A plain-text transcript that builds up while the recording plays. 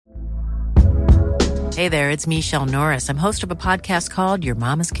Hey there, it's Michelle Norris. I'm host of a podcast called Your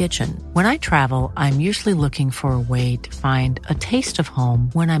Mama's Kitchen. When I travel, I'm usually looking for a way to find a taste of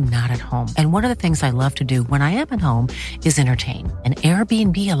home when I'm not at home. And one of the things I love to do when I am at home is entertain. And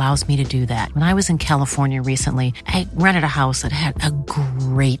Airbnb allows me to do that. When I was in California recently, I rented a house that had a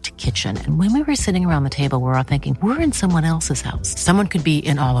great kitchen. And when we were sitting around the table, we were all thinking, we're in someone else's house. Someone could be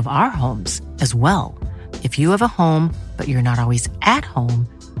in all of our homes as well. If you have a home, but you're not always at home,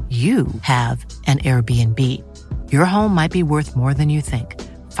 you have an Airbnb. Your home might be worth more than you think.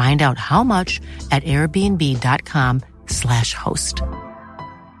 Find out how much at airbnb.com/host.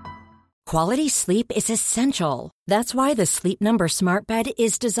 Quality sleep is essential. That's why the Sleep Number Smart Bed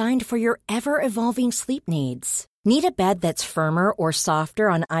is designed for your ever-evolving sleep needs. Need a bed that's firmer or softer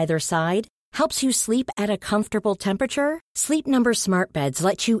on either side? Helps you sleep at a comfortable temperature? Sleep Number Smart Beds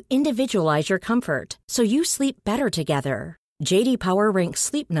let you individualize your comfort, so you sleep better together. J.D. Power ranks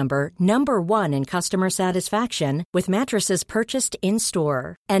Sleep Number number 1 in customer satisfaction with mattresses purchased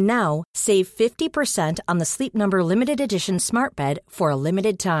in-store. And now, save 50% on the Sleep Number Limited Edition Smart Bed for a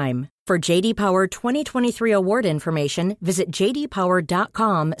limited time. For J.D. Power 2023 award information, visit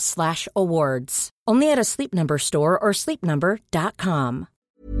jdpower.com/awards. Only at a Sleep Number store or sleepnumber.com.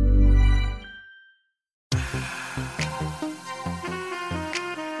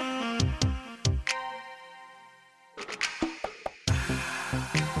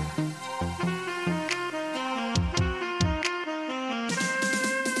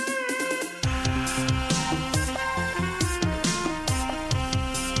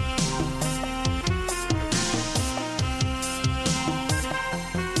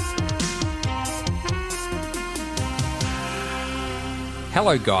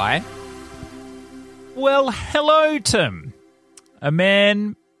 Hello, Guy. Well, hello, Tim. A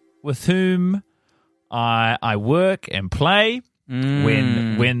man with whom I work and play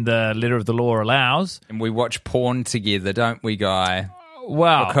when the letter of the law allows. And we watch porn together, don't we, Guy?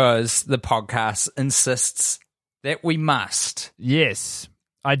 Wow. Because the podcast insists that we must. Yes.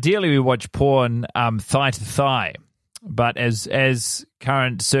 Ideally, we watch porn thigh to thigh. But as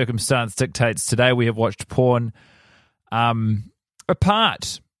current circumstance dictates today, we have watched porn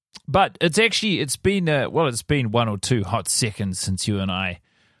apart. But it's been 1 or 2 hot seconds since you and I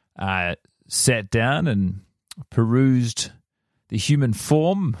sat down and perused the human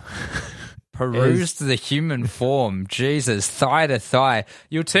form. The human form. Jesus, thigh to thigh.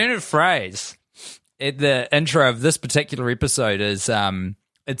 Your turn of phrase at the intro of this particular episode is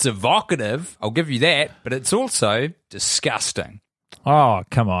it's evocative, I'll give you that, but it's also disgusting. Oh,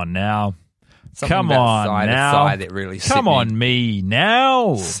 come on now. Something Come about on thigh now. to thigh that really Come on me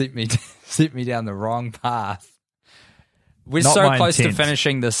now. Set me down the wrong path. We're Not so my close intent. to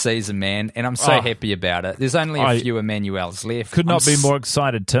finishing this season, man, and I'm so happy about it. There's only a few Emmanuels left. Could not be more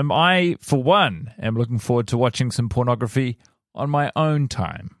excited, Tim. I, for one, am looking forward to watching some pornography on my own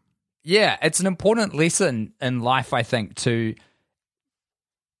time. Yeah, it's an important lesson in life, I think, to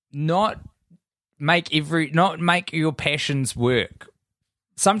not make your passions work.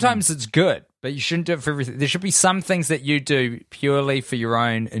 Sometimes it's good, but you shouldn't do it for everything. There should be some things that you do purely for your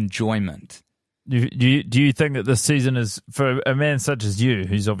own enjoyment. Do you think that this season is, for a man such as you,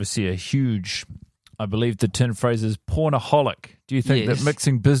 who's obviously a huge, I believe the term phrase is pornaholic, do you think that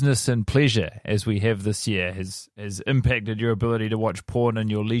mixing business and pleasure, as we have this year, has impacted your ability to watch porn in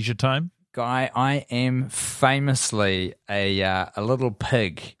your leisure time? Guy, I am famously a little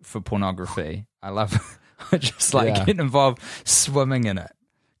pig for pornography. I just getting involved, swimming in it.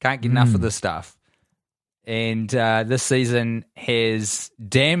 Can't get enough of this stuff. And this season has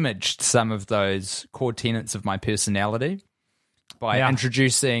damaged some of those core tenets of my personality by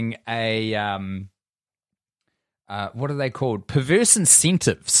introducing a, what are they called? Perverse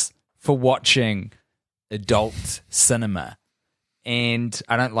incentives for watching adult cinema. And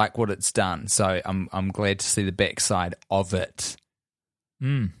I don't like what it's done, so I'm glad to see the backside of it.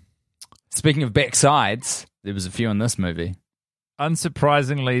 Speaking of backsides, there was a few in this movie.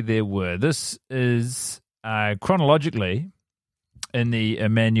 Unsurprisingly, there were. This is chronologically in the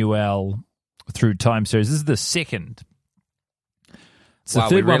Emmanuel Through Time series. This is the second. It's the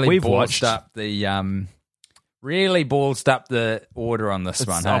third one we've watched. Really ballsed up the order on this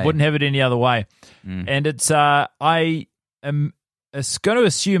one. I wouldn't have it any other way. And it's I am going to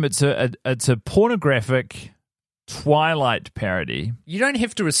assume it's a pornographic Twilight parody. You don't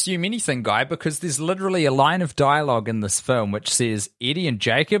have to assume anything, Guy, because there's literally a line of dialogue in this film which says, Eddie and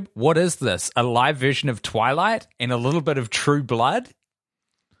Jacob, what is this? A live version of Twilight and a little bit of True Blood?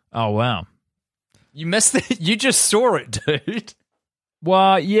 Oh, wow. You missed it. You just saw it, dude.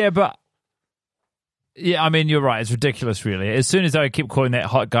 Well, yeah, but... Yeah, I mean, you're right. It's ridiculous, really. As soon as I keep calling that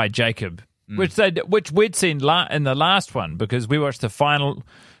hot guy Jacob, which we'd seen in the last one, because we watched the final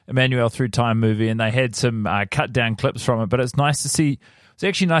Emmanuel Through Time movie and they had some cut down clips from it. But it's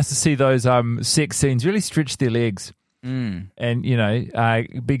actually nice to see those sex scenes really stretch their legs and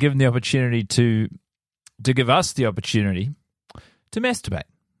be given the opportunity to give us the opportunity to masturbate.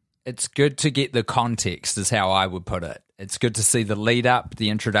 It's good to get the context, is how I would put it. It's good to see the lead up, the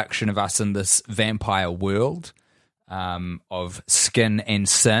introduction of us in this vampire world of skin and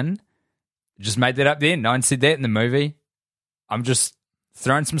sin. Just made that up then. No one said that in the movie. I'm just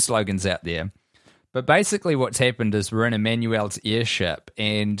throwing some slogans out there. But basically what's happened is we're in Emmanuel's airship,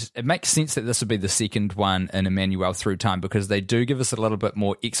 and it makes sense that this would be the second one in Emmanuel Through Time, because they do give us a little bit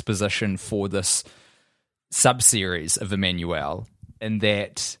more exposition for this sub-series of Emmanuel, in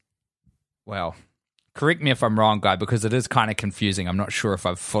that, well, correct me if I'm wrong, Guy, because it is kind of confusing. I'm not sure if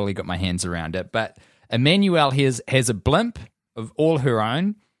I've fully got my hands around it, but Emmanuel has a blimp of all her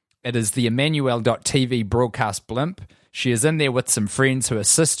own. It is the Emmanuel.tv broadcast blimp. She is in there with some friends who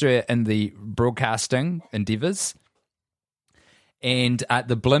assist her in the broadcasting endeavors. And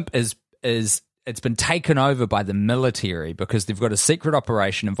the blimp it's been taken over by the military, because they've got a secret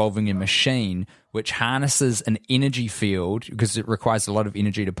operation involving a machine which harnesses an energy field, because it requires a lot of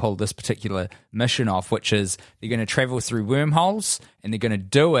energy to pull this particular mission off, which is they're going to travel through wormholes, and they're going to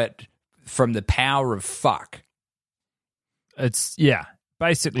do it from the power of fuck.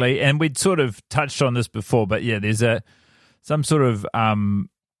 Basically, and we'd sort of touched on this before, but yeah, there's some sort of, I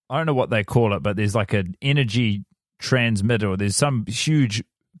don't know what they call it, but there's like an energy transmitter, or there's some huge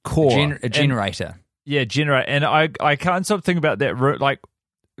core. A generator. Generator. And I can't stop thinking about that, like,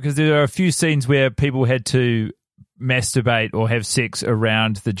 because there are a few scenes where people had to masturbate or have sex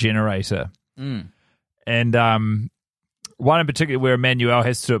around the generator. And one in particular where Emmanuel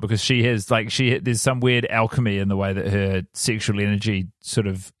has to do it, because there's some weird alchemy in the way that her sexual energy sort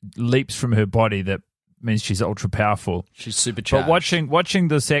of leaps from her body that means she's ultra powerful. She's supercharged. But watching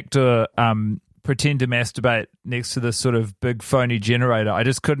this actor pretend to masturbate next to this sort of big phony generator, I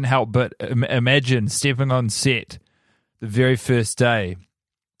just couldn't help but imagine stepping on set the very first day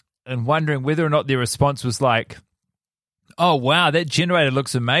and wondering whether or not their response was like, oh wow, that generator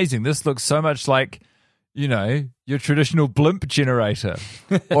looks amazing. This looks so much like, your traditional blimp generator.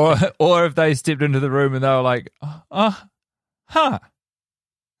 or if they stepped into the room and they were like,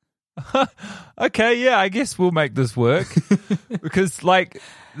 okay, yeah, I guess we'll make this work. Because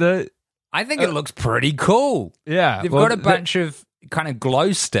I think it looks pretty cool. Yeah. They've got a bunch of kind of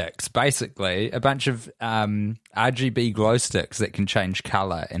glow sticks, basically, a bunch of RGB glow sticks that can change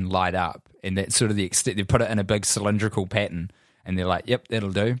color and light up. And that's sort of the extent. They put it in a big cylindrical pattern, and they're like, yep,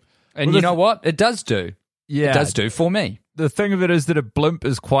 that'll do. And you know what? It does do. Yeah. It does do for me. The thing of it is that a blimp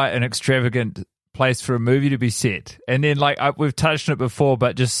is quite an extravagant place for a movie to be set. And then, we've touched on it before,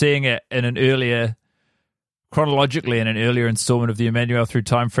 but just seeing it chronologically in an earlier installment of the Emmanuel Through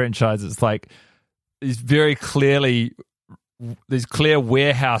Time franchise, it's like these clear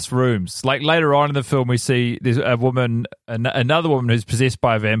warehouse rooms. Like later on in the film, we see there's another woman who's possessed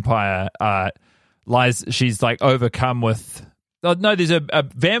by a vampire. She's like overcome with. Oh, no, there's a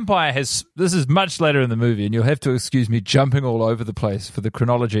vampire this is much later in the movie, and you'll have to excuse me jumping all over the place for the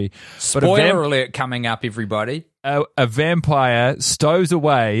chronology. Spoiler alert coming up, everybody. A vampire stows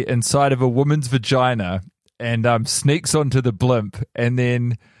away inside of a woman's vagina and sneaks onto the blimp, and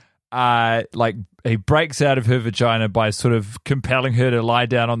then he breaks out of her vagina by sort of compelling her to lie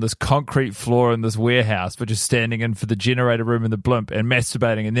down on this concrete floor in this warehouse, which is standing in for the generator room in the blimp, and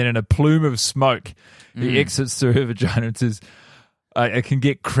masturbating. And then in a plume of smoke, he exits through her vagina and says, it can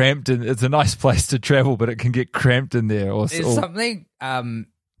get cramped, and it's a nice place to travel, but it can get cramped in there. There's something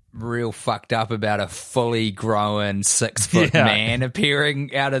real fucked up about a fully grown 6-foot man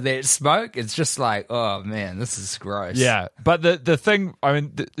appearing out of that smoke. It's just like, oh man, this is gross. Yeah, but the thing, I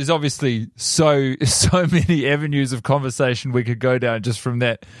mean, there's obviously so many avenues of conversation we could go down just from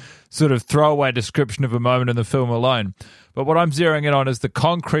that sort of throwaway description of a moment in the film alone. But what I'm zeroing in on is the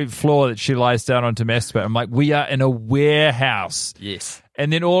concrete floor that she lies down on to masturbate. I'm like, we are in a warehouse. Yes.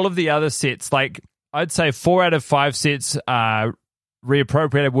 And then all of the other sets, like I'd say 4 out of 5 sets are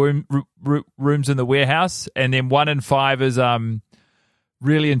reappropriated rooms in the warehouse, and then 1 in 5 is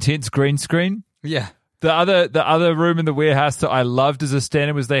really intense green screen. Yeah. The other room in the warehouse that I loved as a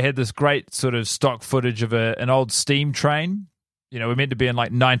stand-in was they had this great sort of stock footage of an old steam train. We're meant to be in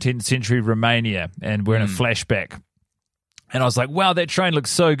like 19th century Romania, and we're in a flashback. And I was like, wow, that train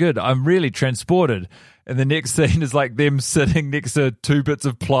looks so good. I'm really transported. And the next scene is like them sitting next to 2 bits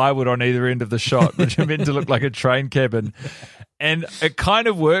of plywood on either end of the shot, which are meant to look like a train cabin. And it kind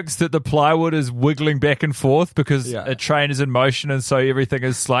of works that the plywood is wiggling back and forth because a train is in motion, and so everything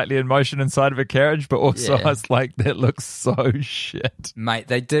is slightly in motion inside of a carriage. But also, I was like, that looks so shit. Mate,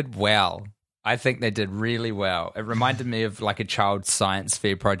 they did well. I think they did really well. It reminded me of like a child's science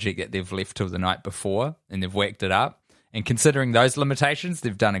fair project that they've left till the night before, and they've worked it up. And considering those limitations,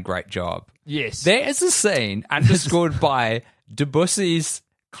 they've done a great job. Yes. There is a scene underscored by Debussy's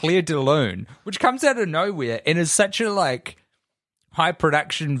Clair de Lune, which comes out of nowhere and is such a like high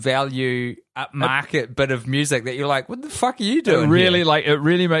production value, upmarket bit of music that you're like, what the fuck are you doing? It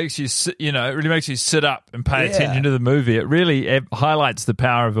really makes you, sit up and pay attention to the movie. It really highlights the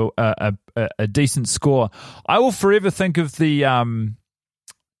power of a decent score. I will forever think of the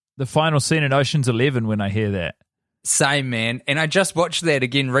final scene in Ocean's 11 when I hear that. Same, man. And I just watched that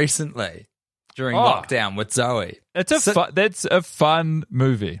again recently during lockdown with Zoe. That's a fun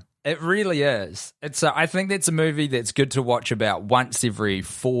movie. It really is. I think that's a movie that's good to watch about once every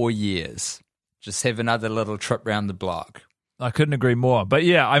 4 years. Just have another little trip around the block. I couldn't agree more. But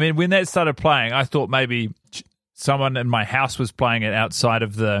yeah, I mean, when that started playing, I thought maybe someone in my house was playing it outside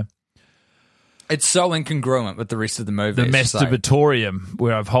of the... It's so incongruent with the rest of the movie. The masturbatorium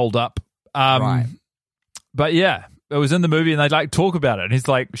where I've holed up. Right. But yeah, it was in the movie and they'd like talk about it. And he's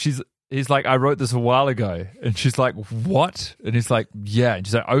like, I wrote this a while ago. And she's like, what? And he's like, yeah. And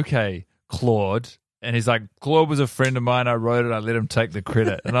she's like, okay, Claude. And he's like, Claude was a friend of mine. I wrote it. I let him take the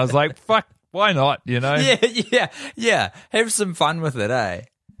credit. And I was like, fuck, why not? You know? Yeah. Have some fun with it, eh?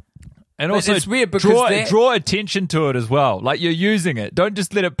 And also, it's weird because draw attention to it as well. Like, you're using it. Don't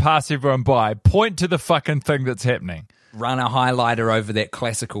just let it pass everyone by. Point to the fucking thing that's happening. Run a highlighter over that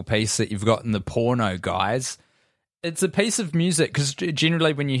classical piece that you've got in the porno, guys. It's a piece of music, because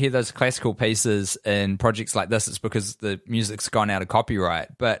generally when you hear those classical pieces in projects like this, it's because the music's gone out of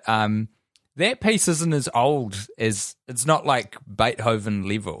copyright. But that piece isn't as old as, it's not like Beethoven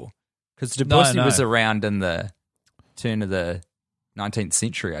level, because Debussy was around in the turn of the 19th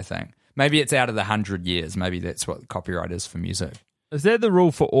century, I think. Maybe it's out of the 100 years. Maybe that's what copyright is for music. Is that the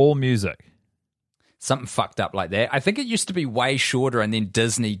rule for all music? Something fucked up like that. I think it used to be way shorter, and then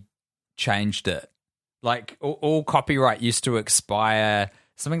Disney changed it. Like, all copyright used to expire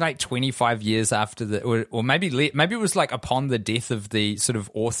something like 25 years after the, or maybe it was like upon the death of the sort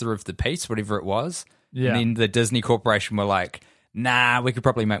of author of the piece, whatever it was. Yeah. And then the Disney Corporation were like, nah, we could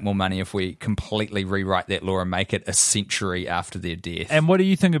probably make more money if we completely rewrite that law and make it a century after their death. And what do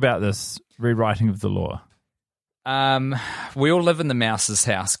you think about this rewriting of the law? We all live in the mouse's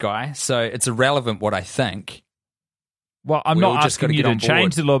house, Guy, so it's irrelevant what I think. Well, I'm not asking you to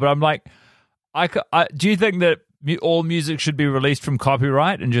change the law, but I'm like, do you think that all music should be released from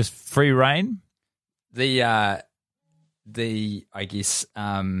copyright and just free reign? The I guess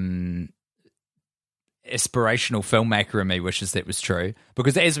aspirational filmmaker in me wishes that was true,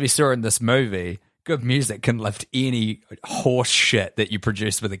 because as we saw in this movie, good music can lift any horse shit that you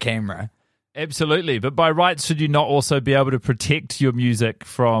produce with a camera. Absolutely, but by rights, should you not also be able to protect your music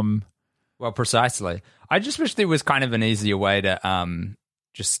from... Well, precisely. I just wish there was kind of an easier way to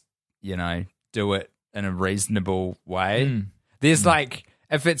just, do it in a reasonable way. There's like,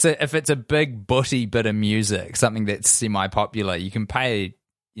 if it's a big butty bit of music, something that's semi-popular, you can pay,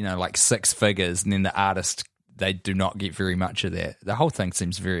 like 6 figures, and then the artist, they do not get very much of that. The whole thing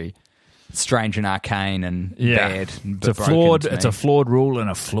seems very strange and arcane and bad. And it's a flawed rule and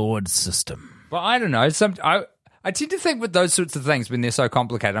a flawed system. Well, I don't know. I tend to think with those sorts of things, when they're so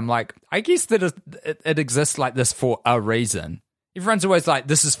complicated, I'm like, I guess that it exists like this for a reason. Everyone's always like,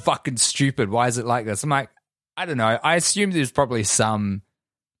 this is fucking stupid. Why is it like this? I'm like, I don't know. I assume there's probably some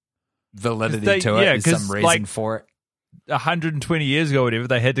validity to it. There's some reason for it. 120 years ago, whatever,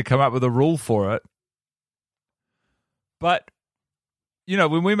 they had to come up with a rule for it. But,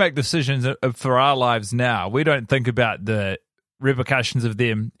 when we make decisions for our lives now, we don't think about the repercussions of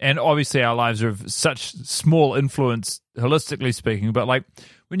them. And obviously our lives are of such small influence, holistically speaking. But like,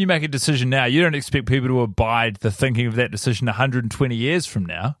 when you make a decision now, you don't expect people to abide the thinking of that decision 120 years from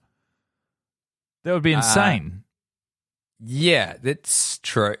now. That would be insane. Yeah, that's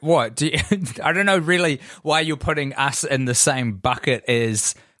true. What? I don't know really why you're putting us in the same bucket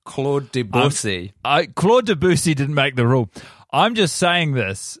as Claude Debussy. Claude Debussy didn't make the rule. I'm just saying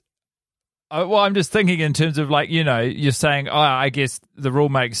this. I'm just thinking in terms of like, you're saying, I guess the rule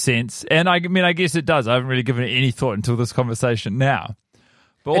makes sense. And I mean, I guess it does. I haven't really given it any thought until this conversation now.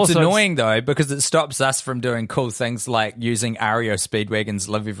 But it's annoying, though, because it stops us from doing cool things like using REO Speedwagon's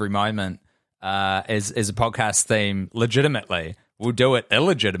Live Every Moment as a podcast theme legitimately. We'll do it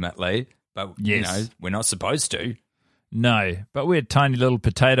illegitimately, but, we're not supposed to. No, but we're tiny little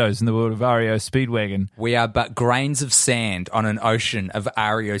potatoes in the world of REO Speedwagon. We are but grains of sand on an ocean of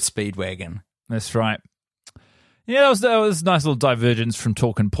REO Speedwagon. That's right. Yeah, that was a nice little divergence from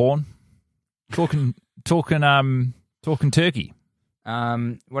talking porn. Talking turkey.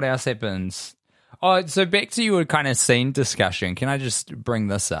 What else happens? Oh, so back to your kind of scene discussion. Can I just bring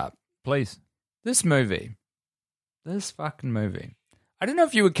this up? Please. This fucking movie. I don't know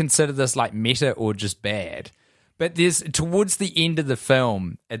if you would consider this like meta or just bad, but there's towards the end of the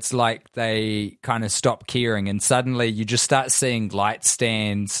film, it's like they kind of stop caring and suddenly you just start seeing light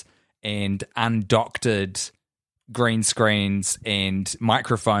stands and undoctored green screens and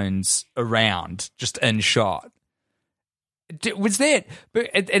microphones around, just in shot. Was that?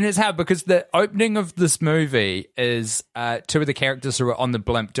 And it's hard because the opening of this movie is two of the characters who are on the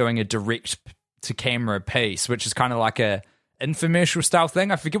blimp doing a direct-to-camera piece, which is kind of like a infomercial style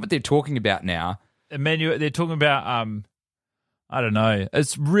thing. I forget what they're talking about now. Emmanuel, they're talking about I don't know.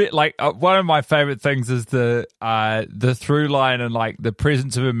 It's like one of my favorite things is the through line and like the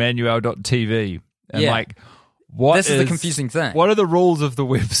presence of Emmanuel.tv and like. This is the confusing thing. What are the rules of the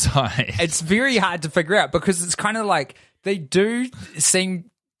website? It's very hard to figure out because it's kind of like they do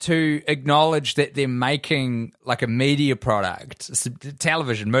seem to acknowledge that they're making like a media product,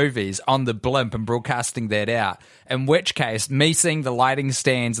 television, movies on the blimp and broadcasting that out. In which case, me seeing the lighting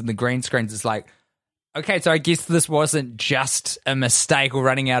stands and the green screens is like, okay, so I guess this wasn't just a mistake or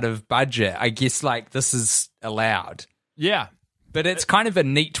running out of budget. I guess like this is allowed. Yeah. But it's kind of a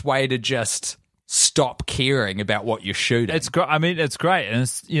neat way to just stop caring about what you're shooting. It's great. I mean, it's great. And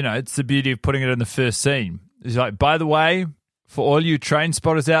it's, it's the beauty of putting it in the first scene. It's like, by the way, for all you train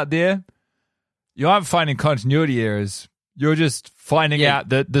spotters out there, you aren't finding continuity errors. You're just finding out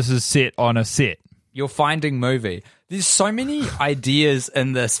that this is set on a set. You're finding movie. There's so many ideas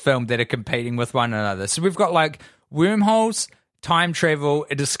in this film that are competing with one another. So we've got like wormholes, time travel,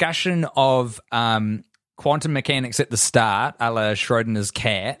 a discussion of quantum mechanics at the start, a la Schrodinger's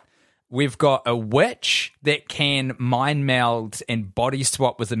cat. We've got a witch that can mind meld and body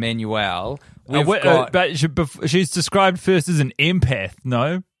swap with Emmanuel. But she's described first as an empath,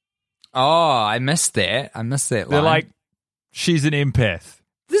 no? Oh, I missed that. They're line. Like, she's an empath.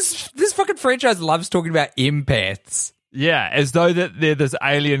 This fucking franchise loves talking about empaths. Yeah, as though that they're this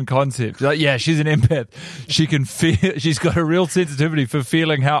alien concept. Like, yeah, she's an empath. She can feel. She's got a real sensitivity for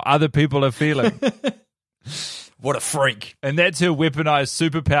feeling how other people are feeling. What a freak. And that's her weaponized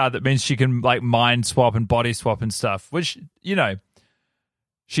superpower that means she can like mind swap and body swap and stuff, which,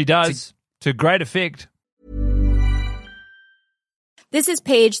 she does to great effect. This is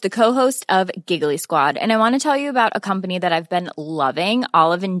Paige, the co-host of Giggly Squad, and I want to tell you about a company that I've been loving,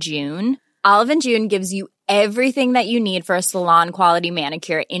 Olive & June. Olive & June gives you everything that you need for a salon-quality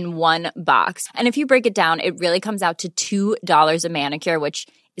manicure in one box. And if you break it down, it really comes out to $2 a manicure, which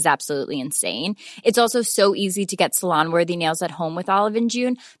is absolutely insane. It's also so easy to get salon-worthy nails at home with Olive &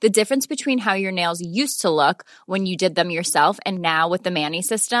 June. The difference between how your nails used to look when you did them yourself and now with the Mani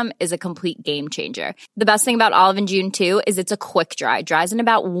system is a complete game changer. The best thing about Olive & June, too, is it's a quick dry. Dries in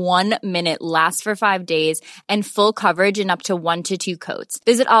about 1 minute, lasts for 5 days, and full coverage in up to 1 to 2 coats.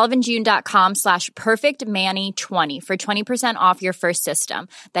 Visit oliveandjune.com/perfectmani20 for 20% off your first system.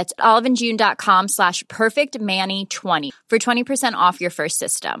 That's oliveandjune.com/perfectmani20 for 20% off your first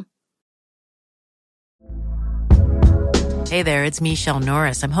system. Hey there, it's Michelle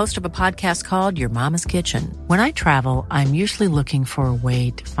Norris. I'm host of a podcast called Your Mama's Kitchen. When I travel, I'm usually looking for a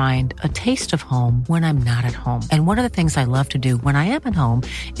way to find a taste of home when I'm not at home. And one of the things I love to do when I am at home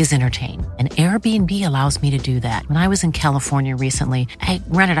is entertain. And Airbnb allows me to do that. When I was in California recently, I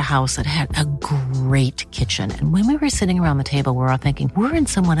rented a house that had a great kitchen. And when we were sitting around the table, we're all thinking, we're in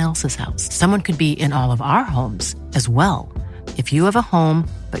someone else's house. Someone could be in all of our homes as well. If you have a home,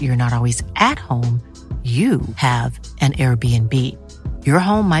 but you're not always at home, you have an Airbnb. Your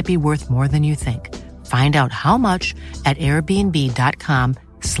home might be worth more than you think. Find out how much at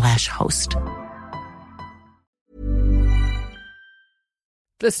airbnb.com/host.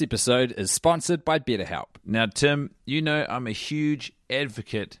 This episode is sponsored by BetterHelp. Now, Tim, I'm a huge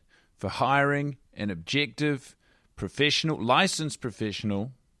advocate for hiring an objective, licensed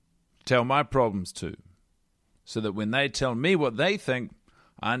professional to tell my problems to, so that when they tell me what they think,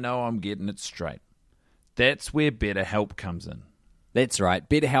 I know I'm getting it straight. That's where BetterHelp comes in. That's right.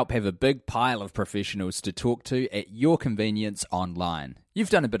 BetterHelp have a big pile of professionals to talk to at your convenience online. You've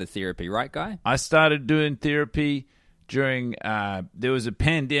done a bit of therapy, right, Guy? I started doing therapy during, there was a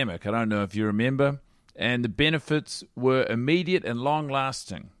pandemic, I don't know if you remember, and the benefits were immediate and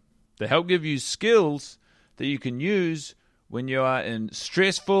long-lasting. They help give you skills that you can use when you are in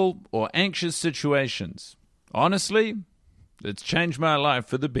stressful or anxious situations. Honestly, It's changed my life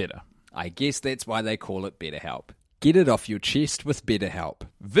for the better. I guess that's why they call it BetterHelp. Get it off your chest with BetterHelp.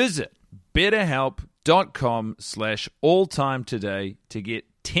 Visit betterhelp.com/alltime today to get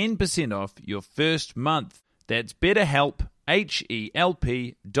 10% off your first month. That's BetterHelp,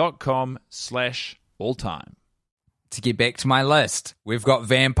 HELP.com/alltime. To get back to my list, we've got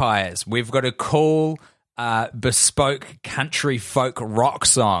vampires. We've got a cool, bespoke country folk rock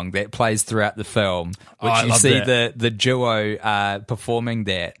song that plays throughout the film, which you see the duo performing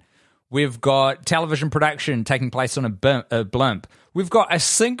that. We've got television production taking place on a blimp. We've got a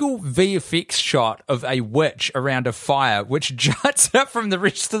single VFX shot of a witch around a fire, which juts up from the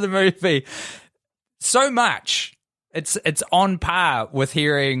rest of the movie so much. It's on par with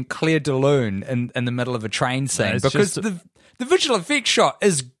hearing Claire de Lune in the middle of a train scene, because the visual effects shot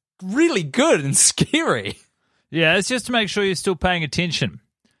is really good and scary. Yeah, it's just to make sure you're still paying attention.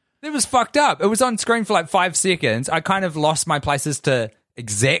 It was fucked up. It was on screen for like 5 seconds. I kind of lost my place as to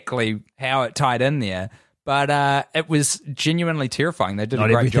exactly how it tied in there, but it was genuinely terrifying. They did a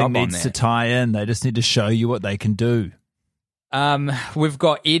great job on that. Not everything needs to tie in. They just need to show you what they can do. We've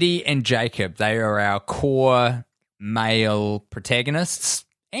got Eddie and Jacob. They are our core male protagonists,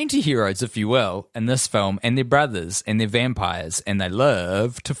 anti-heroes, if you will, in this film, and they're brothers, and they're vampires, and they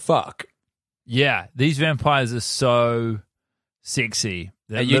love to fuck. Yeah, these vampires are so sexy.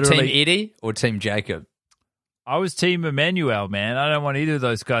 Are you Team Eddie or Team Jacob? I was Team Emmanuel, man. I don't want either of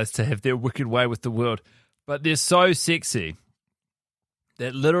those guys to have their wicked way with the world. But they're so sexy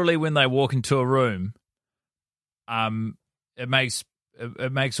that literally when they walk into a room, it makes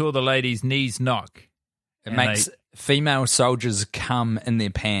all the ladies' knees knock. It makes female soldiers come in their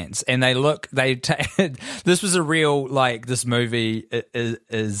pants, and this was a real, like, this movie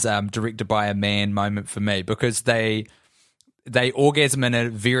is directed by a man moment for me, because they orgasm in a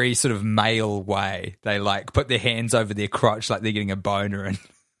very sort of male way. They like put their hands over their crotch like they're getting a boner, and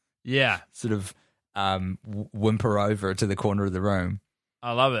sort of whimper over to the corner of the room.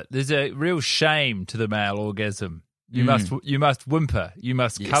 I love it. There's a real shame to the male orgasm. You must whimper. You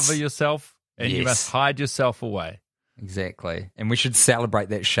must cover yourself, and you must hide yourself away. Exactly. And we should celebrate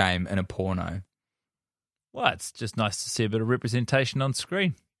that shame in a porno. Well, it's just nice to see a bit of representation on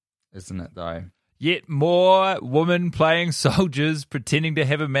screen. Isn't it, though? Yet more women playing soldiers pretending to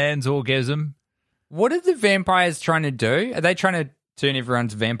have a man's orgasm. What are the vampires trying to do? Are they trying to turn everyone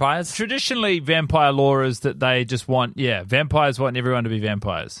to vampires? Traditionally, vampire lore is that they just want, vampires want everyone to be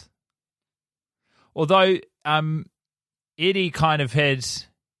vampires. Although Eddie kind of had...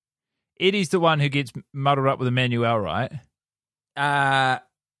 Eddie's the one who gets muddled up with Emmanuel, right?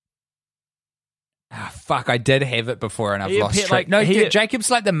 Fuck, I did have it before and I've lost track.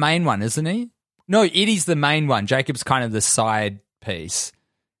 Jacob's like the main one, isn't he? No, Eddie's the main one. Jacob's kind of the side piece.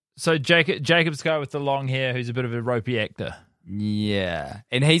 So Jacob's the guy with the long hair who's a bit of a ropey actor. Yeah.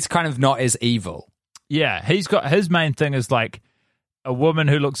 And he's kind of not as evil. Yeah, he's got his main thing is like a woman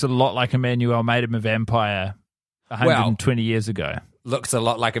who looks a lot like Emmanuel made him a vampire 120 years ago. Looks a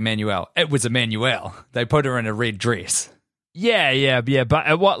lot like Emmanuel. It was Emmanuel. They put her in a red dress. Yeah.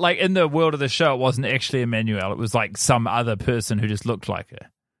 But what, like in the world of the show, it wasn't actually Emmanuel. It was like some other person who just looked like her.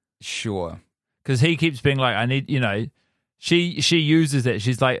 Sure. Because he keeps being like, I need, she uses it.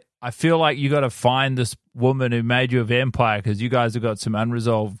 She's like, I feel like you got to find this woman who made you a vampire because you guys have got some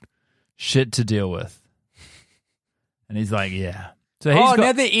unresolved shit to deal with. And he's like, yeah. So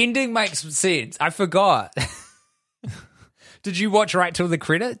now the ending makes sense. I forgot. Did you watch right till the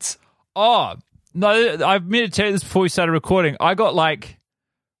credits? Oh, no, I meant to tell you this before we started recording. I got like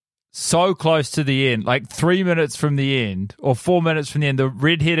so close to the end, like 3 minutes from the end or 4 minutes from the end. The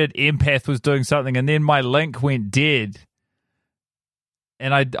red-headed empath was doing something and then my link went dead.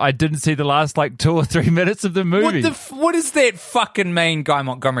 And I didn't see the last like 2 or 3 minutes of the movie. What does that fucking mean, Guy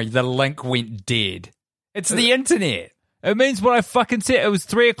Montgomery? The link went dead. It's the internet. It means what I fucking said. It was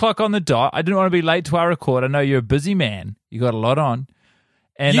 3 o'clock on the dot. I didn't want to be late to our record. I know you're a busy man. You got a lot on.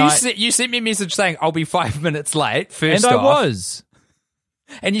 And you sent me a message saying I'll be 5 minutes late. And I was.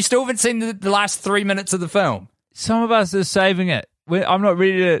 And you still haven't seen the last 3 minutes of the film. Some of us are saving it. I'm not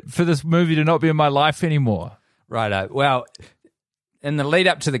ready for this movie to not be in my life anymore. Righto. Well, in the lead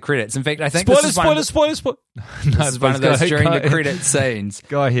up to the credits, in fact, I think spoilers. This is one of those during the credit scenes.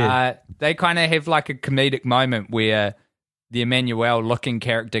 Go ahead. They kind of have like a comedic moment where the Emmanuel looking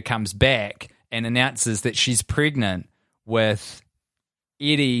character comes back and announces that she's pregnant with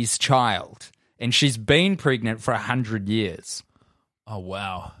Eddie's child, and she's been pregnant for 100 years. Oh,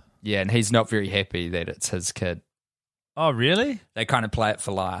 wow. Yeah, and he's not very happy that it's his kid. Oh, really? They kind of play it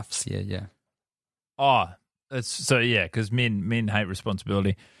for laughs. Yeah. Oh, because men hate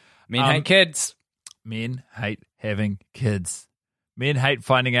responsibility. Men hate kids. men hate having kids. Men hate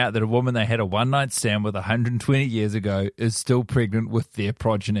finding out that a woman they had a one-night stand with 120 years ago is still pregnant with their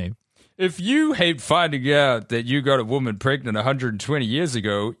progeny. If you hate finding out that you got a woman pregnant 120 years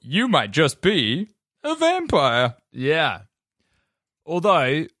ago, you might just be a vampire. Yeah.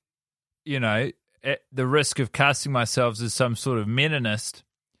 Although, you know, at the risk of casting myself as some sort of meninist,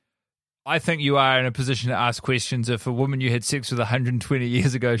 I think you are in a position to ask questions if a woman you had sex with 120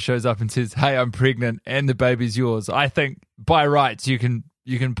 years ago shows up and says, hey, I'm pregnant and the baby's yours. I think by rights you can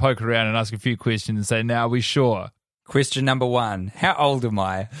poke around and ask a few questions and say, now are we sure? Question number 1, how old am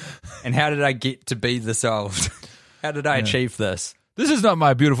I? And how did I get to be this old? How did I achieve this? This is not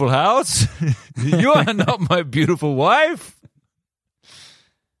my beautiful house. You are not my beautiful wife.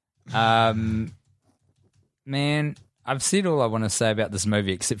 Man, I've said all I want to say about this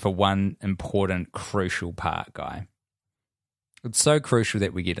movie except for one important, crucial part, Guy. It's so crucial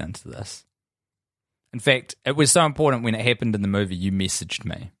that we get into this. In fact, it was so important when it happened in the movie, you messaged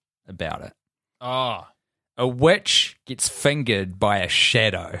me about it. Oh. A witch gets fingered by a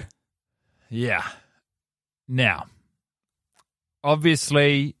shadow. Yeah. Now,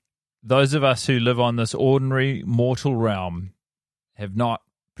 obviously, those of us who live on this ordinary mortal realm have not,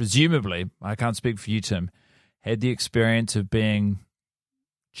 presumably, I can't speak for you, Tim, had the experience of being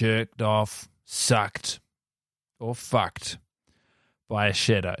jerked off, sucked, or fucked by a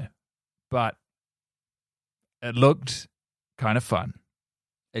shadow. But it looked kind of fun.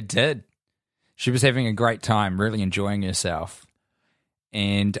 It did. She was having a great time, really enjoying herself.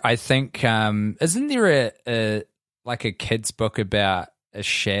 And I think, isn't there a kid's book about a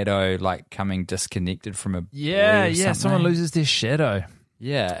shadow like coming disconnected from a boy or something? Someone loses their shadow.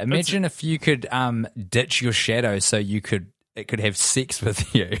 Yeah, imagine if you could ditch your shadow so it could have sex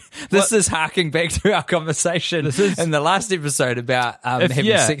with you. This is harking back to our conversation in the last episode about having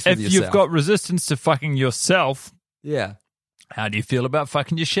sex with yourself. If you've got resistance to fucking yourself, yeah, how do you feel about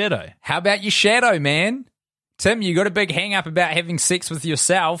fucking your shadow? How about your shadow, man? Tim, you got a big hang up about having sex with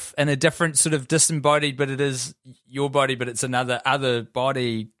yourself in a different sort of disembodied, but it is your body, but it's other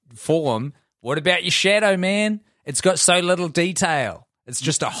body form. What about your shadow, man? It's got so little detail. It's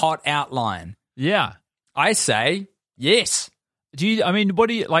just a hot outline. Yeah. I say yes. Do you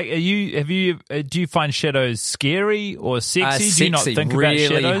find shadows scary or sexy? Sexy, do you not think really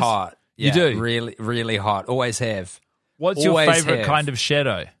about shadows? Hot. Yeah, you do? Really, really hot. Always have. What's your favorite kind of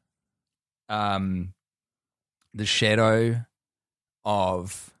shadow? The shadow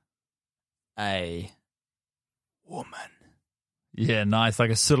of a woman. Yeah, nice, like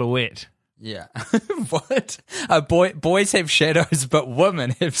a silhouette. Yeah. What? Boys have shadows, but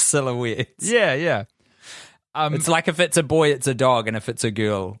women have silhouettes. Yeah. It's like if it's a boy, it's a dog, and if it's a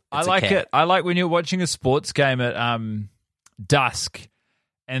girl, it's a cat. I like when you're watching a sports game at dusk,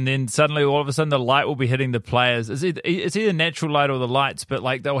 and then suddenly, all of a sudden, the light will be hitting the players. It's either natural light or the lights, but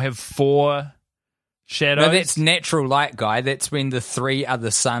like they'll have 4 shadows. No, that's natural light, Guy. That's when the 3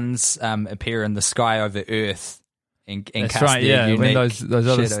 other suns appear in the sky over Earth. And that's cast right, yeah. When those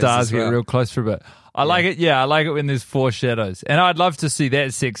other stars get real close for a bit. I like it. Yeah, I like it when there's 4 shadows, and I'd love to see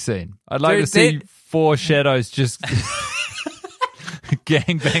that sex scene. I'd like to see 4 shadows just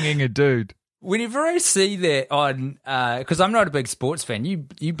gang banging a dude. Whenever I see that on, because I'm not a big sports fan,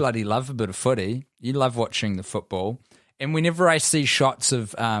 you bloody love a bit of footy. You love watching the football. And whenever I see shots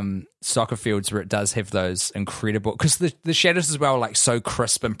of soccer fields where it does have those incredible, because the shadows as well are like so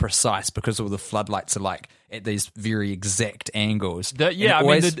crisp and precise because all the floodlights are like at these very exact angles. This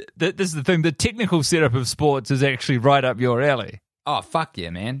is the thing. The technical setup of sports is actually right up your alley. Oh fuck yeah,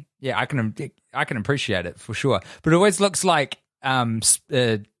 man! Yeah, I can appreciate it for sure. But it always looks like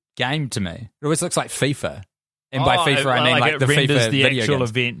game to me. It always looks like FIFA, and by FIFA I mean like the FIFA the video actual games.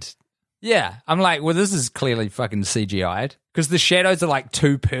 Event. Yeah, I'm like, well, this is clearly fucking CGI'd because the shadows are like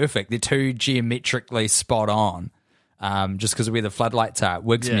too perfect. They're too geometrically spot on. Just because of where the floodlights are, it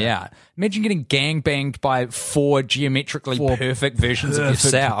wigs me out. Imagine getting gangbanged by 4 geometrically perfect versions of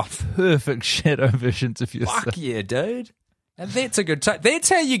yourself. Perfect shadow versions of yourself. Fuck yeah, dude. And that's a good time. That's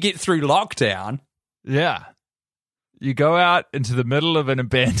how you get through lockdown. Yeah. You go out into the middle of an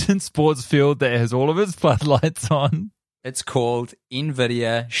abandoned sports field that has all of its floodlights on. It's called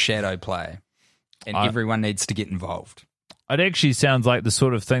NVIDIA ShadowPlay, and everyone needs to get involved. It actually sounds like the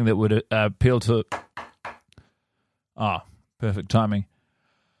sort of thing that would appeal to... perfect timing.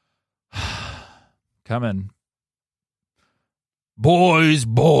 Come in. Boys.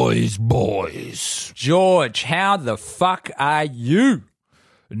 George, how the fuck are you?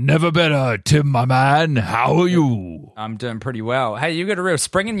 Never better, Tim, my man. How are you? I'm doing pretty well. Hey, you got a real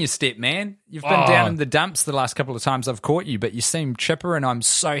spring in your step, man. You've been down in the dumps the last couple of times I've caught you, but you seem chipper, and I'm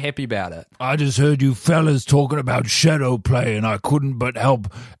so happy about it. I just heard you fellas talking about ShadowPlay, and I couldn't but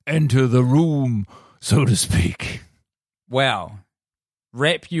help enter the room, so to speak. Wow.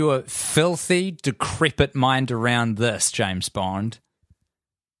 Wrap your filthy, decrepit mind around this, James Bond.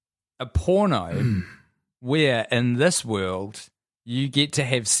 A porno where, in this world, you get to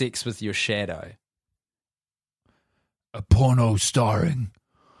have sex with your shadow. A porno starring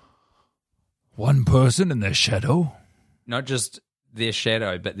one person and their shadow? Not just their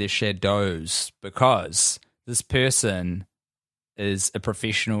shadow, but their shadows, because this person is a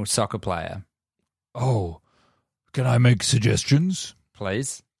professional soccer player. Oh, can I make suggestions?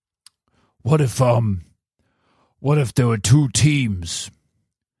 Please. What if there were two teams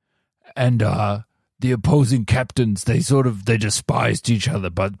and the opposing captains, they despised each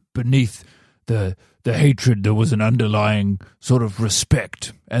other, but beneath the hatred there was an underlying sort of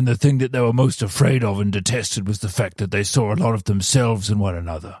respect, and the thing that they were most afraid of and detested was the fact that they saw a lot of themselves in one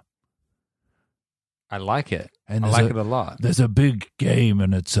another. I like it. And I like it a lot. There's a big game,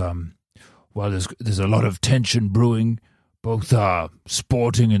 and it's there's a lot of tension brewing, both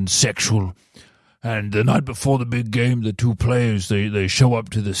sporting and sexual. And the night before the big game, the two players they show up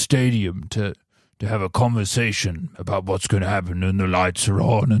to the stadium to have a conversation about what's going to happen, and the lights are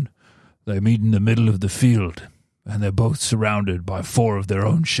on, and they meet in the middle of the field, and they're both surrounded by four of their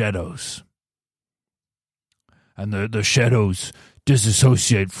own shadows. And the shadows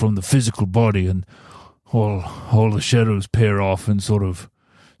disassociate from the physical body, and all the shadows pair off and sort of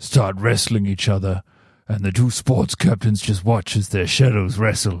start wrestling each other, and the two sports captains just watch as their shadows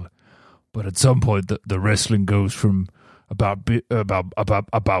wrestle. But at some point, the wrestling goes from about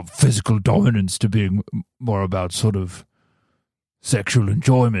physical dominance to being more about sort of sexual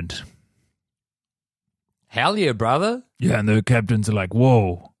enjoyment. Hell yeah, brother. Yeah, and the captains are like,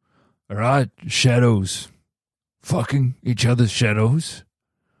 whoa, all right, shadows fucking each other's shadows.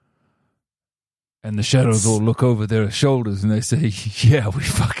 And the shadows all look over their shoulders and they say, yeah, we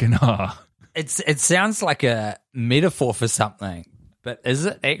fucking are. It sounds like a metaphor for something, but is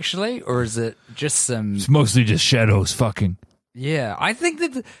it actually, or is it just some... It's mostly just shadows fucking. Yeah, I think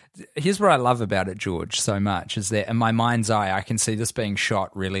that here's what I love about it, George, so much, is that in my mind's eye, I can see this being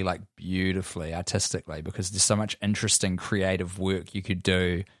shot really like beautifully, artistically, because there's so much interesting creative work you could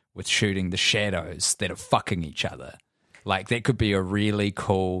do with shooting the shadows that are fucking each other. Like, that could be a really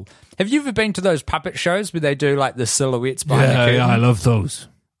cool... Have you ever been to those puppet shows where they do like the silhouettes behind the curtain? Yeah, I love those.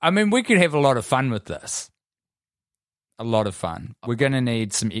 I mean, we could have a lot of fun with this. A lot of fun. We're going to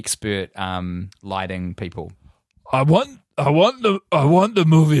need some expert lighting people. I want the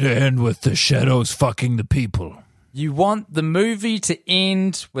movie to end with the shadows fucking the people. You want the movie to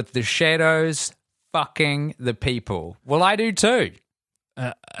end with the shadows fucking the people. Well, I do too.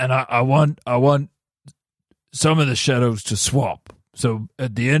 And I want some of the shadows to swap. So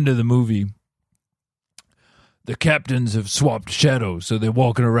at the end of the movie, the captains have swapped shadows, so they're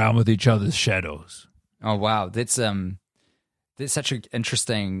walking around with each other's shadows. Oh wow, that's such an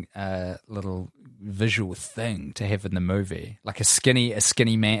interesting little visual thing to have in the movie. Like a skinny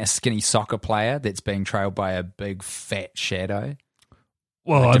man, a skinny soccer player that's being trailed by a big fat shadow.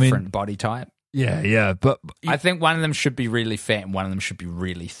 Well, a different body type. Yeah, but I think one of them should be really fat and one of them should be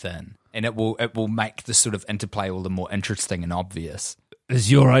really thin, and it will make the sort of interplay all the more interesting and obvious. It's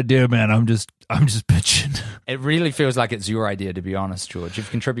your idea, man. I'm just pitching. It really feels like it's your idea, to be honest, George.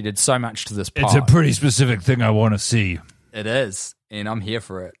 You've contributed so much to this pod. It's a pretty specific thing I want to see. It is, and I'm here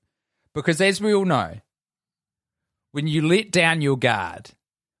for it. Because as we all know, when you let down your guard,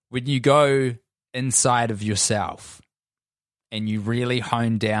 when you go inside of yourself and you really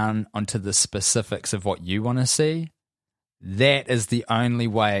hone down onto the specifics of what you want to see, that is the only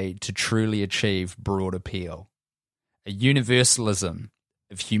way to truly achieve broad appeal. A universalism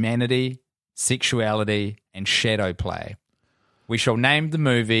of humanity, sexuality, and shadow play. We shall name the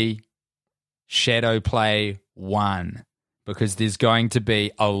movie ShadowPlay 1. Because there's going to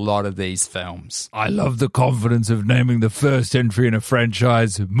be a lot of these films. I love the confidence of naming the first entry in a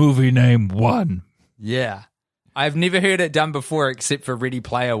franchise movie name 1. Yeah. I've never heard it done before except for Ready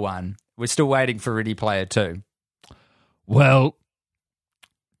Player 1. We're still waiting for Ready Player 2. Well,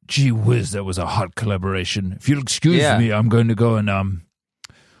 gee whiz, that was a hot collaboration. If you'll excuse me, I'm going to go and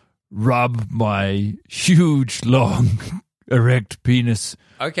rub my huge, long, erect penis.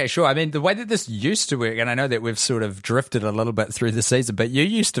 Okay, sure. I mean, the way that this used to work, and I know that we've sort of drifted a little bit through the season, but you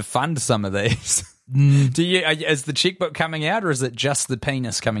used to fund some of these. Is the checkbook coming out, or is it just the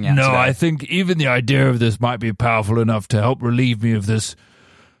penis coming out? No, today? I think even the idea of this might be powerful enough to help relieve me of this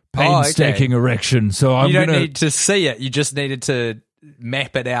painstaking erection. So I'm You don't need to see it. You just needed to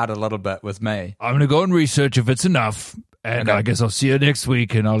map it out a little bit with me. I'm going to go and research if it's enough, and I guess I'll see you next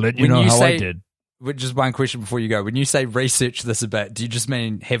week, and I'll let you know how I did. Just one question before you go. When you say research this a bit, do you just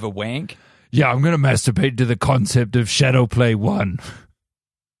mean have a wank? Yeah, I'm going to masturbate to the concept of ShadowPlay 1.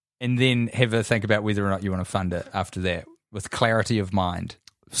 And then have a think about whether or not you want to fund it after that with clarity of mind.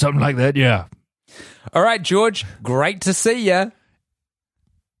 Something like that, yeah. All right, George, great to see you.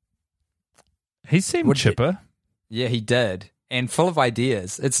 He seemed chipper. Yeah, he did. And full of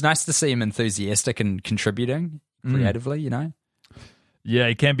ideas. It's nice to see him enthusiastic and contributing creatively, you know? Yeah,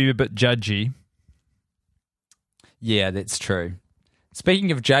 he can be a bit judgy. Yeah, that's true.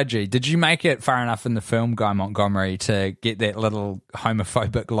 Speaking of judgy, did you make it far enough in the film, Guy Montgomery, to get that little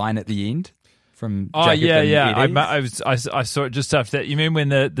homophobic line at the end from Jacob and Eddie? I saw it just after that. You mean when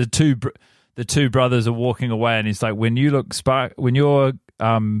the two brothers are walking away, and he's like, when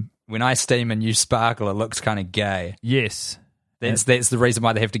I steam and you sparkle, it looks kind of gay. Yes, that's the reason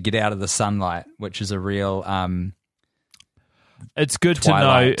why they have to get out of the sunlight, which is a real. It's good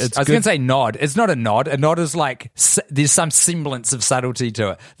Twilight. to know. I was going to say nod. It's not a nod. A nod is like there's some semblance of subtlety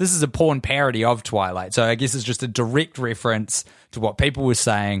to it. This is a porn parody of Twilight, so I guess it's just a direct reference to what people were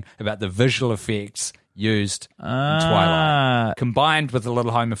saying about the visual effects used in Twilight, combined with a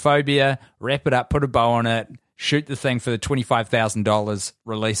little homophobia. Wrap it up, put a bow on it, shoot the thing for the $25,000,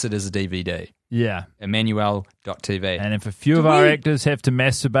 release it as a DVD. Yeah. Emmanuel.tv. And if a few of our actors have to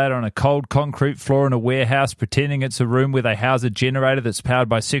masturbate on a cold concrete floor in a warehouse pretending it's a room where they house a generator that's powered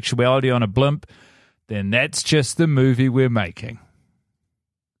by sexuality on a blimp, then that's just the movie we're making.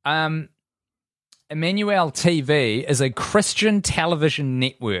 Emmanuel TV is a Christian television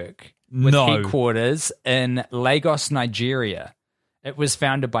network with headquarters in Lagos, Nigeria. It was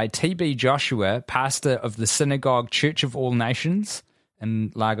founded by T.B. Joshua, pastor of the Synagogue Church of All Nations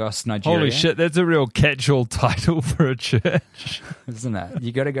in Lagos, Nigeria. Holy shit, that's a real catch-all title for a church. Isn't it?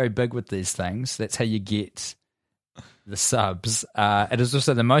 You got to go big with these things. That's how you get the subs. It is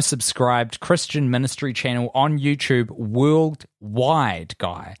also the most subscribed Christian ministry channel on YouTube worldwide,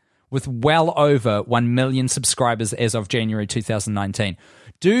 Guy, with well over 1 million subscribers as of January 2019.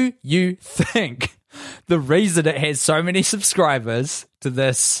 Do you think the reason it has so many subscribers to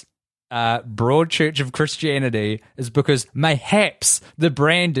this broad church of Christianity is because mayhaps the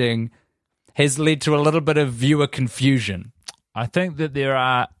branding has led to a little bit of viewer confusion? I think that there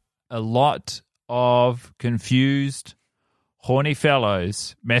are a lot of confused, horny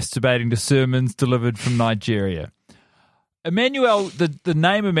fellows masturbating to sermons delivered from Nigeria. Emmanuel, the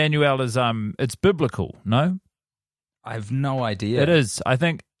name Emmanuel is it's biblical, no? I have no idea. It is. I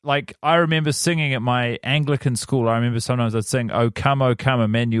think, like, I remember singing at my Anglican school. I remember sometimes I'd sing, "O come,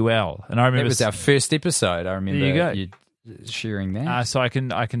 Emmanuel." And I remember that was our first episode. I remember you sharing that. So I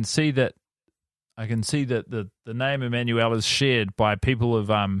can see that the name Emmanuel is shared by people of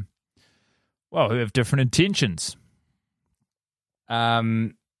who have different intentions.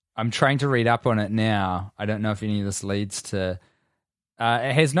 I'm trying to read up on it now. I don't know if any of this leads to.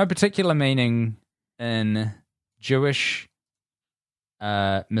 It has no particular meaning in Jewish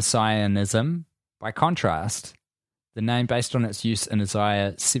messianism. By contrast, the name, based on its use in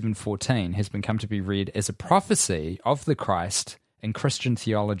Isaiah 7:14, has been come to be read as a prophecy of the Christ in Christian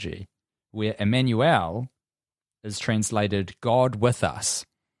theology, where Emmanuel is translated "God with us."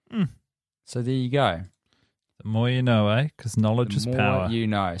 So there you go. The more you know, eh? Because knowledge is power. The more you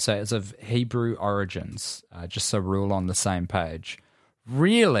know. So it's of Hebrew origins, just so we're all on the same page.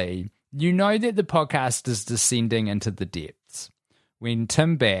 Really, you know that the podcast is descending into the depths when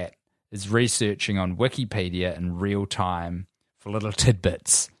Tim Batt is researching on Wikipedia in real time for little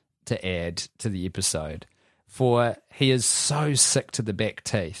tidbits to add to the episode. For he is so sick to the back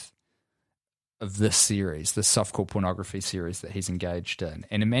teeth of this series, this softcore pornography series that he's engaged in.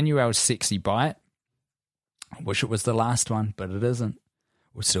 And Emmanuel's Sexy Bite, I wish it was the last one, but it isn't.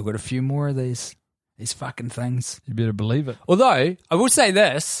 We've still got a few more of these fucking things. You better believe it. Although, I will say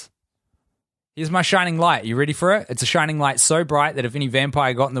this. Here's my shining light. You ready for it? It's a shining light so bright that if any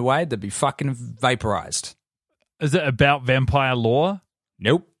vampire got in the way, they'd be fucking vaporized. Is it about vampire lore?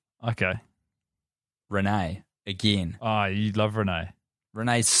 Nope. Okay. Renee, again. Oh, you love Renee.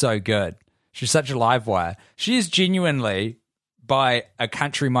 Renee's so good. She's such a live wire. She is genuinely, by a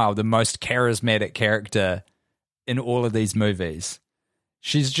country mile, the most charismatic character in all of these movies.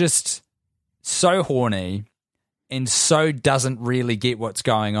 She's just so horny and so doesn't really get what's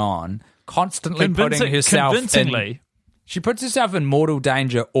going on. Constantly putting herself she puts herself in mortal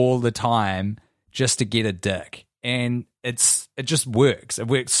danger all the time just to get a dick. And it just works. It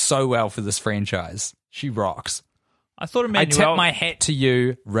works so well for this franchise. She rocks. I thought I tip my hat to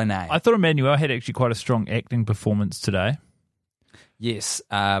you, Renee. I thought Emmanuel had actually quite a strong acting performance today. Yes,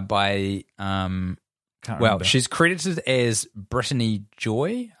 by remember. she's credited as Brittany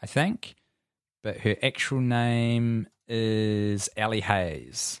Joy, I think, but her actual name is Allie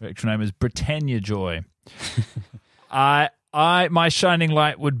Hayes. Her actual name is Britannia Joy. My shining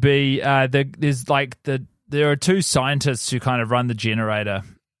light would be there are two scientists who kind of run the generator,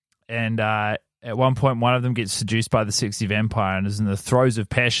 and at one point one of them gets seduced by the sexy vampire and is in the throes of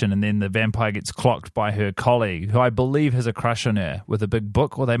passion, and then the vampire gets clocked by her colleague, who I believe has a crush on her, with a big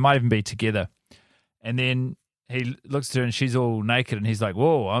book, or they might even be together. And then he looks at her and she's all naked, and he's like,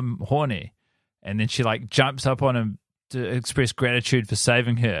 "Whoa, I'm horny." And then she like jumps up on him to express gratitude for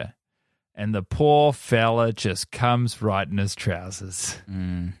saving her. And the poor fella just comes right in his trousers.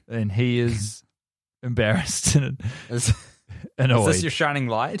 And he is embarrassed and annoyed. Is this your shining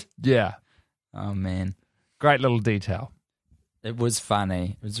light? Yeah. Oh, man. Great little detail. It was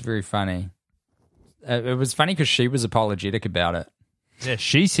funny. It was very funny. It was funny because she was apologetic about it. Yeah,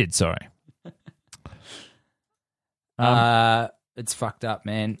 she said sorry. It's fucked up,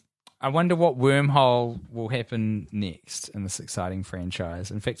 man. I wonder what wormhole will happen next in this exciting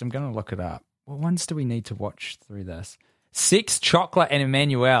franchise. In fact, I'm going to look it up. What ones do we need to watch through this? Sex, Chocolate, and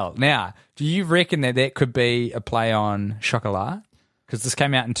Emmanuel. Now, do you reckon that could be a play on Chocolat? Because this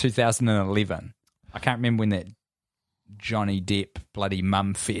came out in 2011. I can't remember when that Johnny Depp bloody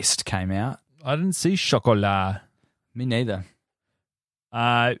mum fest came out. I didn't see Chocolat. Me neither.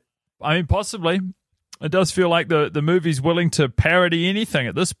 I mean, possibly. It does feel like the movie's willing to parody anything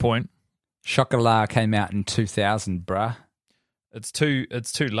at this point. Chocolat came out in 2000, bruh. It's too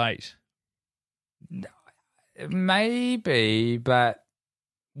late. Maybe, but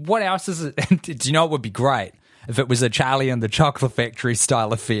what else is it? Do you know what would be great? If it was a Charlie and the Chocolate Factory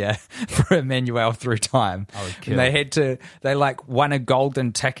style affair for Emmanuel through time. And they won a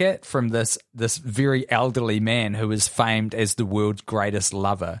golden ticket from this very elderly man who is famed as the world's greatest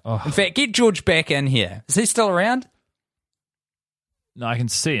lover. Oh. In fact, get George back in here. Is he still around? No, I can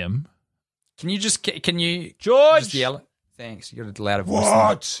see him. Can you George? Just yell it? Thanks. You got a louder voice.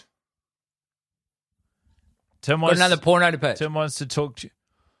 What? Tim wants another porno to pitch. Tim wants to talk to you.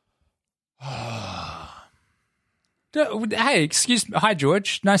 Hey, excuse me. Hi,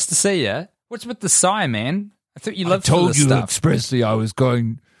 George. Nice to see you. What's with the sigh, man? I thought you lived for this stuff. I told you expressly I was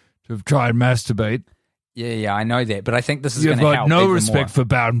going to try and masturbate. Yeah, I know that, but I think this is going to help. You've got no respect for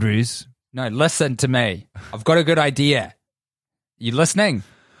boundaries. No, listen to me. I've got a good idea. You listening?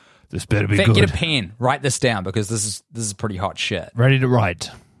 This better be in fact, good. Get a pen. Write this down because this is pretty hot shit. Ready to write.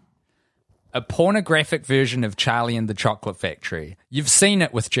 A pornographic version of Charlie and the Chocolate Factory. You've seen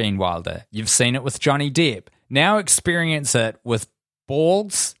it with Gene Wilder. You've seen it with Johnny Depp. Now experience it with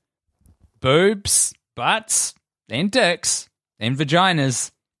balls, boobs, butts, and dicks, and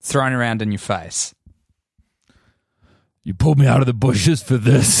vaginas thrown around in your face. You pulled me out of the bushes for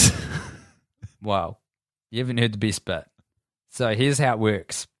this. Well, you haven't heard the best bit. So here's how it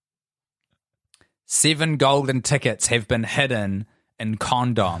works. 7 golden tickets have been hidden in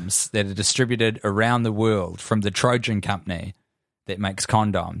condoms that are distributed around the world from the Trojan company that makes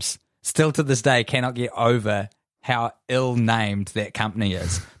condoms. Still to this day cannot get over how ill-named that company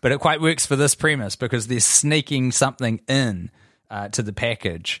is. But it quite works for this premise because they're sneaking something in to the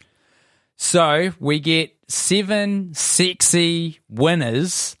package. So we get 7 sexy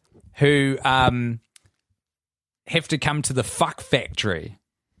winners who have to come to the fuck factory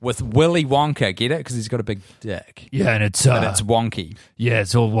with Willy Wonka. Get it? Because he's got a big dick. Yeah, and it's wonky. Yeah,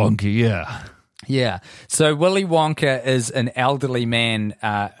 it's all wonky, yeah. Yeah. So Willy Wonka is an elderly man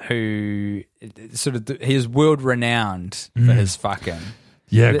who he is world renowned for his fucking.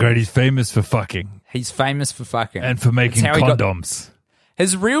 Yeah, great. He's famous for fucking. He's famous for fucking. And for making condoms.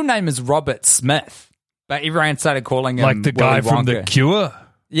 His real name is Robert Smith, but everyone started calling him like the guy Willy from Wonka. The Cure?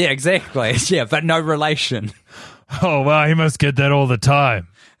 Yeah, exactly. Yeah, but no relation. Oh, wow, he must get that all the time.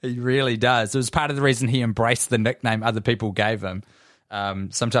 He really does. It was part of the reason he embraced the nickname other people gave him.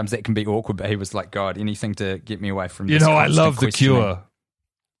 Sometimes that can be awkward, but he was like, God, anything to get me away from this. I love The Cure.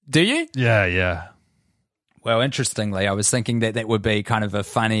 Do you? Yeah. Well, interestingly, I was thinking that would be kind of a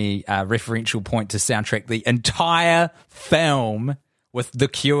funny referential point to soundtrack the entire film with The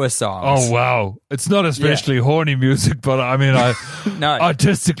Cure songs. Oh, wow. It's not especially horny music, but I mean, no.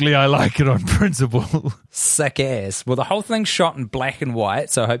 Artistically, I like it on principle. Sick ass. Well, the whole thing's shot in black and white,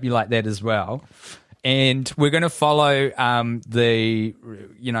 so I hope you like that as well. And we're going to follow the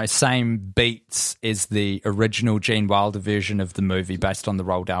same beats as the original Gene Wilder version of the movie based on the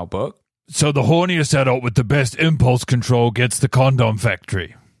Roald Dahl book. So the horniest adult with the best impulse control gets the condom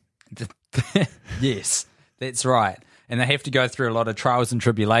factory. Yes, that's right. and they have to go through a lot of trials and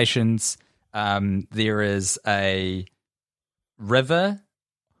tribulations. There is a river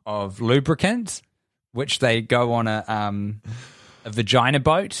of lubricant, which they go on a vagina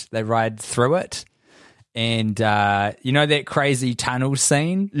boat. They ride through it. And you know that crazy tunnel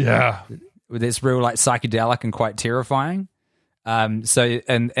scene? Yeah. That's real like psychedelic and quite terrifying. So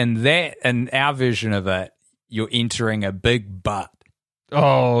in our version of it, you're entering a big butt.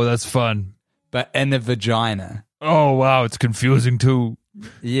 Oh, that's fun. But in a vagina. Oh, wow. It's confusing too.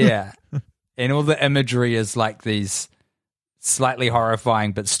 Yeah. And all the imagery is like these slightly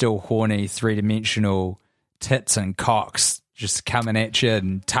horrifying but still horny three-dimensional tits and cocks just coming at you,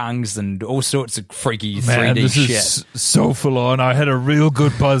 and tongues and all sorts of freaky 3D this shit. Is so full on. I had a real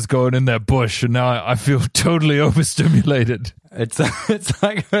good buzz going in that bush, and now I feel totally overstimulated. It's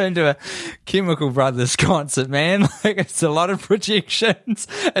like going to a Chemical Brothers concert, man. Like, it's a lot of projections.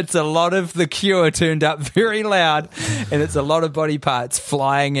 It's a lot of The Cure turned up very loud, and it's a lot of body parts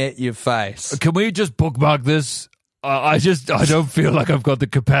flying at your face. Can we just bookmark this? I don't feel like I've got the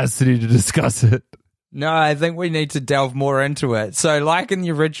capacity to discuss it. No, I think we need to delve more into it. So, like in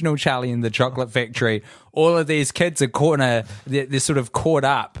the original Charlie and the Chocolate Factory, all of these kids are they're sort of caught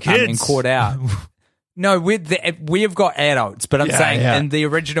up and caught out. No, we've got adults, but I'm saying in the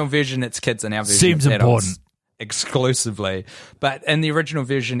original version, it's kids, and our version seems it's adults important exclusively. But in the original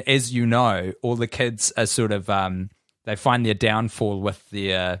version, as you know, all the kids are sort of they find their downfall with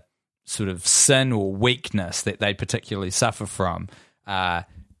their sort of sin or weakness that they particularly suffer from,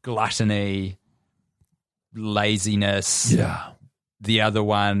 gluttony, laziness. Yeah, the other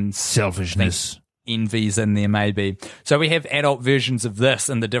ones, selfishness. Envy's in there maybe. So we have adult versions of this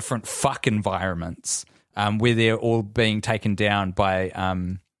in the different fuck environments where they're all being taken down by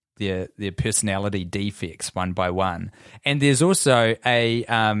their personality defects one by one. And there's also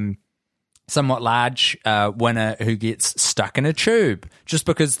a somewhat large winner who gets stuck in a tube, just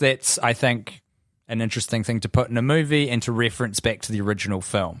because that's, I think, an interesting thing to put in a movie and to reference back to the original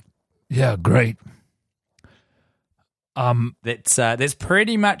film. Yeah, great. That's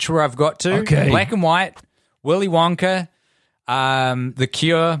pretty much where I've got to. Okay. Black and White, Willy Wonka, The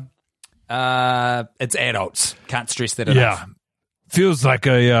Cure. It's adults. Can't stress that enough. Yeah, feels like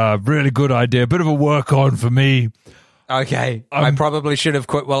a really good idea. Bit of a work on for me. Okay, I probably should have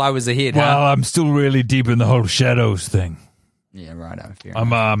quit while I was ahead. Well, I'm still really deep in the whole shadows thing. Yeah, right.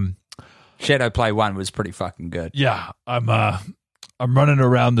 ShadowPlay 1 was pretty fucking good. Yeah, I'm running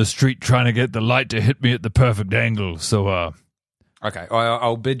around the street trying to get the light to hit me at the perfect angle. So, okay,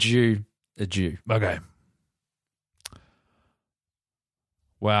 I'll bid you adieu. Okay.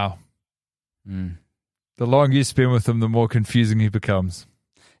 Wow. The longer you spend with him, the more confusing he becomes.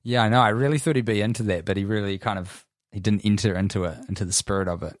 Yeah, I know. I really thought he'd be into that, but he really he didn't enter into the spirit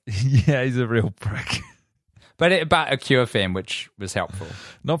of it. Yeah, he's a real prick. But a Cure fan, which was helpful.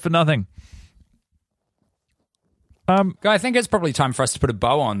 Not for nothing. I think it's probably time for us to put a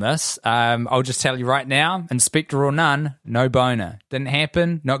bow on this. I'll just tell you right now, Inspector or none, no boner. Didn't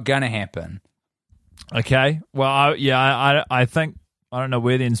happen, not gonna happen. Okay. Well, I think, I don't know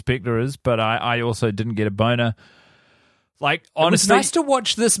where the inspector is, but I also didn't get a boner. Like, honestly, it was nice to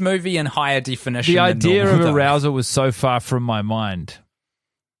watch this movie in higher definition. The idea of arousal was so far from my mind.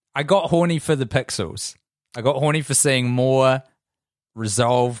 I got horny for the pixels. I got horny for seeing more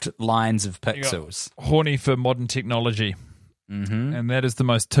resolved lines of pixels. Horny for modern technology. Mm-hmm. And that is the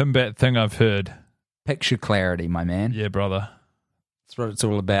most Timbat thing I've heard. Picture clarity, my man. Yeah, brother. That's what it's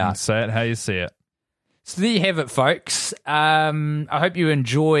all about. Say it how you see it. So there you have it, folks. I hope you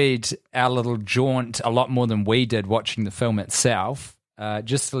enjoyed our little jaunt a lot more than we did watching the film itself.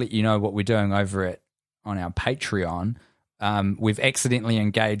 Just to let you know what we're doing over on our Patreon. We've accidentally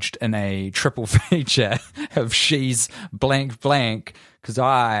engaged in a triple feature of She's Blank Blank because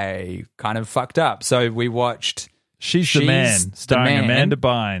I kind of fucked up. So we watched She's the Man, starring Amanda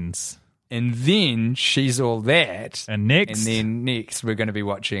Bynes. And then She's All That. And next we're going to be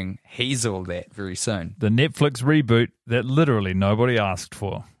watching He's All That very soon. The Netflix reboot that literally nobody asked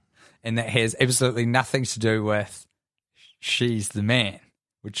for. And that has absolutely nothing to do with She's the Man,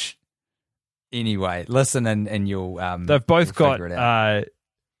 which... Anyway, listen and you'll they've both got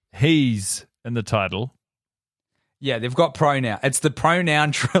he's in the title. Yeah, they've got pronoun. It's the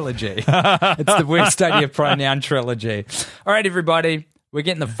pronoun trilogy. It's the Word Study of Pronoun trilogy. All right, everybody, we're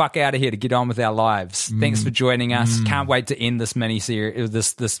getting the fuck out of here to get on with our lives. Thanks for joining us. Can't wait to end this mini-series,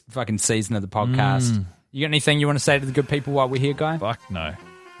 this fucking season of the podcast. You got anything you want to say to the good people while we're here, Guy? Fuck no.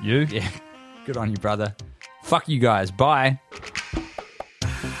 You? Yeah. Good on you, brother. Fuck you guys. Bye.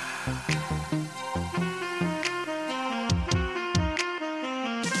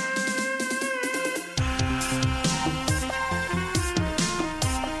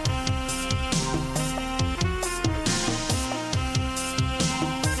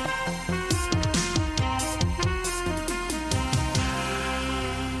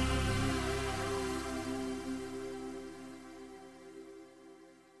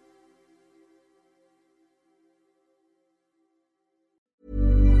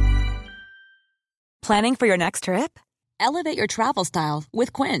 Planning for your next trip? Elevate your travel style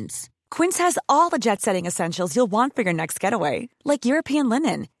with Quince. Quince has all the jet-setting essentials you'll want for your next getaway, like European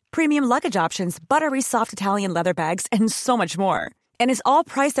linen, premium luggage options, buttery soft Italian leather bags, and so much more. And is all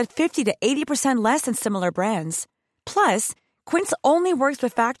priced at 50 to 80% less than similar brands. Plus, Quince only works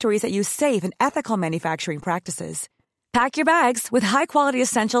with factories that use safe and ethical manufacturing practices. Pack your bags with high-quality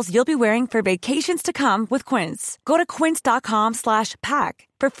essentials you'll be wearing for vacations to come with Quince. Go to quince.com/pack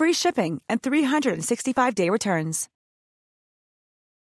for free shipping and 365-day returns.